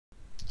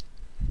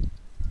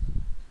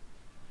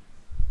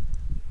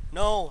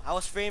No, I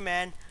was framed,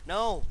 man.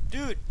 No,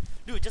 dude,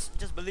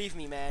 just believe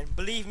me, man.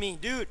 Believe me,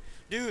 dude.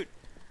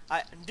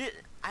 I did.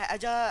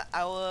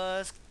 I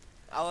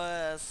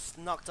was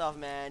knocked off,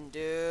 man,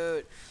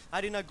 dude.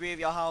 I did not grave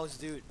your house,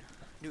 dude.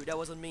 Dude, that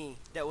wasn't me.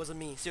 That wasn't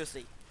me.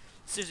 Seriously,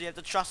 seriously, you have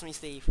to trust me,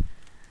 Steve.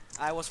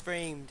 I was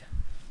framed.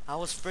 I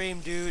was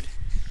framed, dude.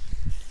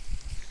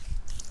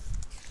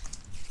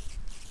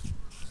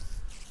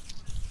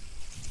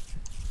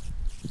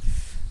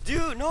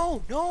 Dude,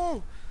 no.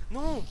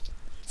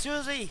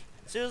 Seriously,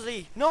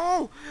 seriously,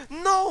 no,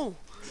 no,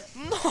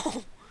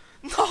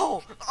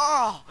 no,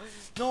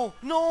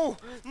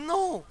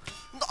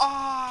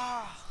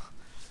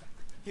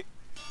 You,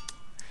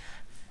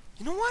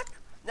 you know what?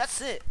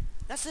 That's it.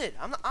 That's it.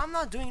 I'm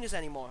not doing this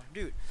anymore,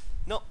 dude.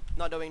 No,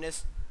 not doing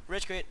this.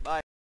 Rage quit. Bye.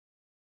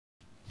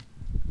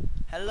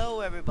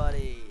 Hello,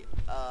 everybody.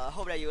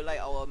 Hope that you like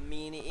our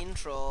mini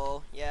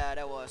intro. Yeah,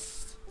 that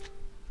was.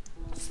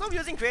 Stop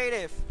using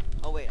creative.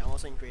 Oh wait, I'm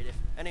also in creative.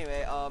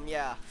 Anyway,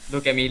 yeah.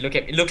 Look at me, look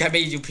at me,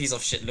 you piece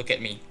of shit. Look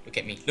at me, look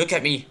at me, look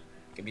at me.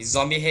 Look at me.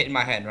 Zombie head in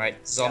my hand, right?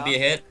 Zombie Yeah.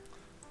 head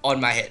on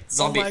my head.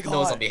 Zombie, Oh my god.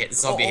 no zombie head,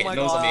 zombie Oh head, my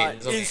no zombie god.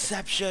 head, zombie head.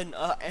 Inception.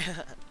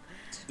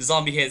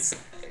 Zombie head,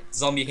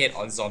 zombie head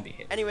on zombie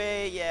head.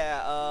 Anyway,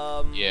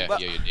 yeah. Yeah,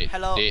 well, yeah, you did.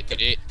 Hello. You did.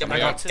 Get Welcome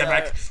back, to get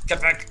our- back,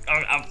 get back.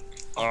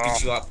 I'll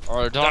beat you up.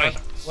 Or die.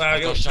 Where are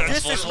you? Go shut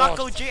This up. is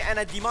Marco J, and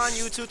I demand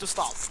you two to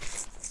stop.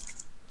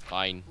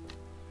 Fine.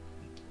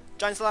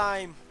 Giant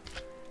slime.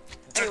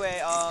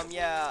 Anyway,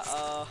 yeah.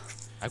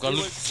 I've got a We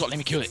loot will- sword, let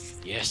me kill it.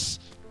 Yes.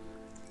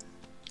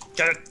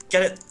 Get it,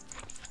 get it.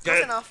 Get Close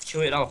it. enough.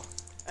 Kill it all.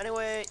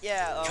 Anyway,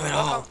 yeah. Kill it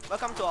all.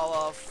 Welcome to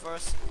our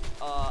first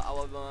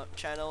our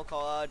channel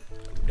called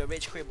the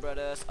Rage Quit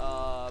Brothers.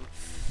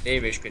 They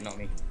rage quit, not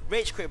me.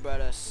 Rage Quit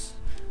Brothers.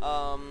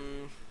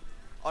 On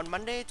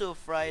Monday to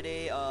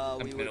Friday, I'm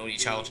we an will only be-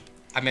 child.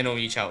 I'm an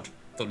only child.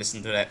 Don't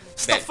listen to that.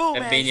 Staffu,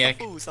 that man. maniac.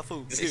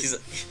 Staffu.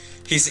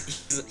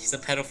 He's a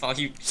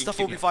pedophile.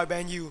 Staffu before I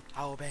ban you.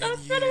 I will ban you.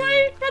 Run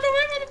away from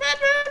the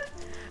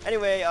madman.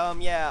 Anyway,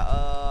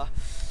 yeah,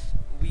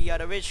 we are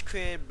the Rage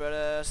Quit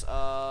Brothers.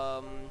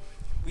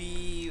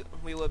 We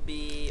will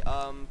be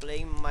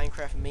playing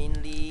Minecraft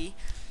mainly.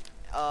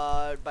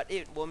 But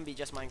it won't be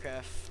just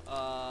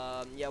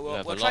Minecraft. Yeah, We'll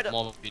have we'll a try lot to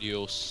more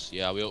videos.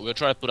 Yeah, we'll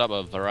try to put up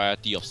a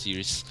variety of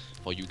series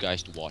for you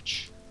guys to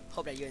watch.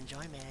 hope that you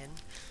enjoy, man.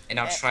 And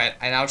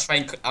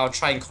I'll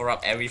try and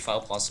corrupt every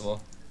file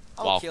possible.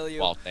 I'll Wow, kill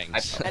you. wow,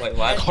 thanks. Wait,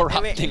 what?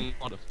 Corrupting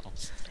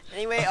motherfuckers.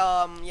 Anyway,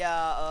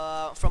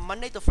 yeah, from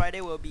Monday to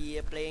Friday we'll be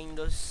playing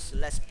those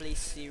Let's Play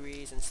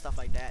series and stuff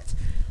like that.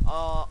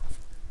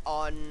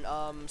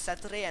 On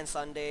Saturday and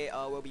Sunday,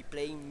 we'll be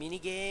playing mini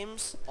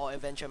games or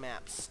adventure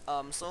maps.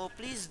 So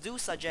please do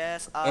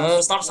suggest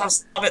us.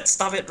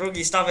 Stop it,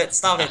 Rugi, stop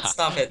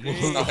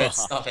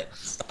it.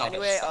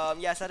 Anyway,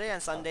 yeah, Saturday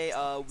and Sunday,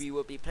 we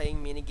will be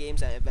playing mini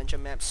games and adventure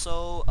maps.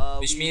 So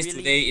Which we means really,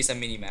 today is a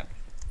mini map.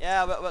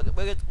 yeah,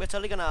 we're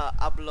totally gonna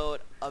upload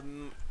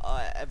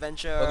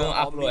adventure. We're going to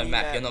or upload a mini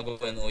map. You're not going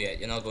to know yet.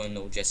 You're not going to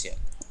know just yet.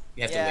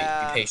 You have to wait.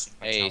 Yeah. Be patient.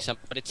 my Hey, child.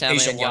 somebody tell me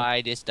Patient, young.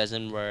 why this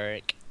doesn't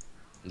work.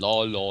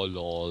 Lol, lol,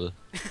 lol.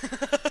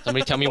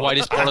 Somebody tell me why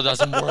this portal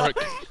doesn't work.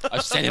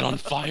 I've set it on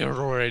fire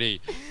already.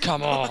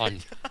 Come on.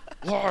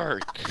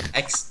 Work.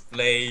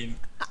 Explain.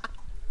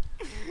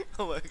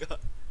 Oh my god.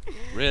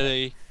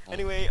 Really?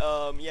 Anyway,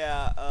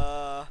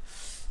 yeah,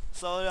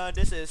 so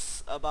this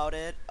is about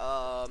it.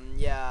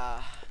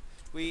 Yeah,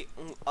 we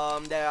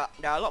there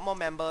are a lot more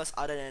members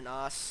other than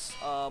us.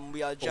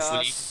 We are Hopefully.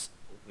 just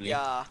Hopefully.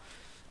 yeah.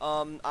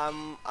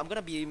 I'm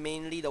gonna be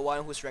mainly the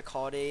one who's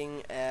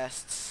recording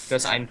as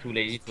Because I'm too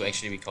lazy to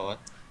actually record.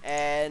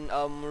 and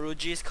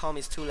Ruji's com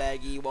is too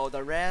laggy, while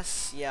the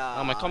rest,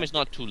 yeah. My com is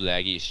not too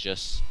laggy, it's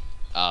just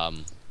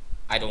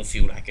I don't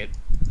feel like it.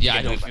 yeah, I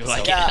You don't know feel myself.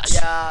 like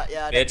Yeah, it.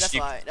 yeah. Bitch, That's you,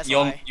 why. That's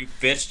you're, why. you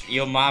bitch.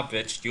 You're my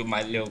bitch. You're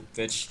my little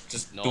bitch.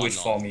 Just No, do I'm it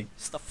not. for me.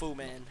 Stuff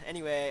man.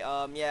 Anyway,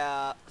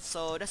 yeah.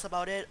 So that's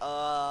about it.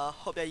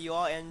 Hope that you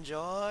all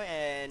enjoy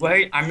and.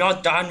 Wait, I'm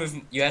not done with.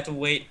 You have to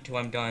wait till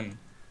I'm done.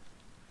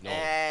 No.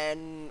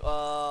 And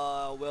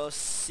we'll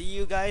see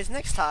you guys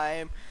next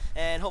time.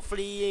 And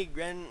hopefully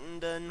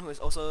Grandon, who is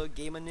also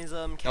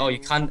Gamanism, can No, you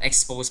can't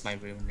expose my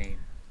real name.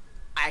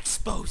 I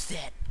exposed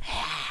it.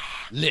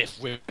 Live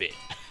with it.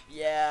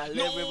 Yeah,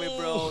 live with it,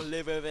 bro.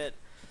 Live with it.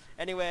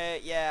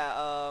 Anyway,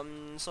 yeah.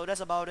 So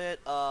that's about it.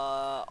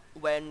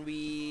 When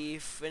we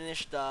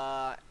finish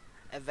the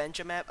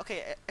adventure map,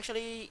 okay.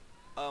 Actually,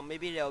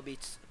 maybe there will be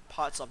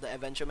parts of the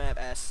adventure map,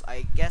 as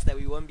I guess that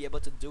we won't be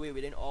able to do it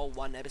within all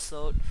one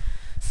episode.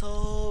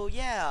 So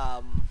yeah,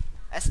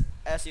 as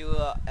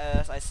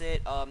I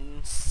said,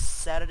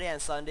 Saturday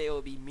and Sunday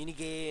will be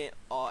minigame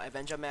or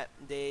adventure map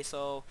day.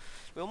 So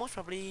will most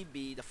probably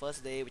be the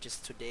first day, which is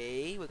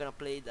today. We're gonna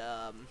play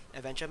the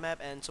adventure map,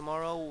 and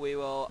tomorrow we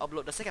will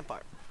upload the second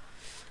part.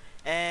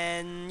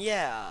 And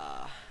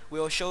yeah,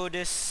 we'll show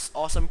this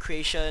awesome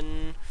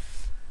creation.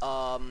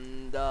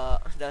 The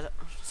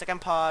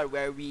second part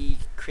where we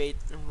create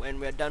when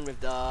we're done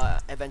with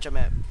the adventure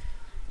map.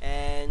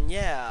 And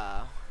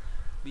yeah,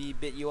 we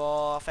bid you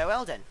all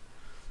farewell then.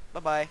 Bye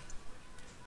bye.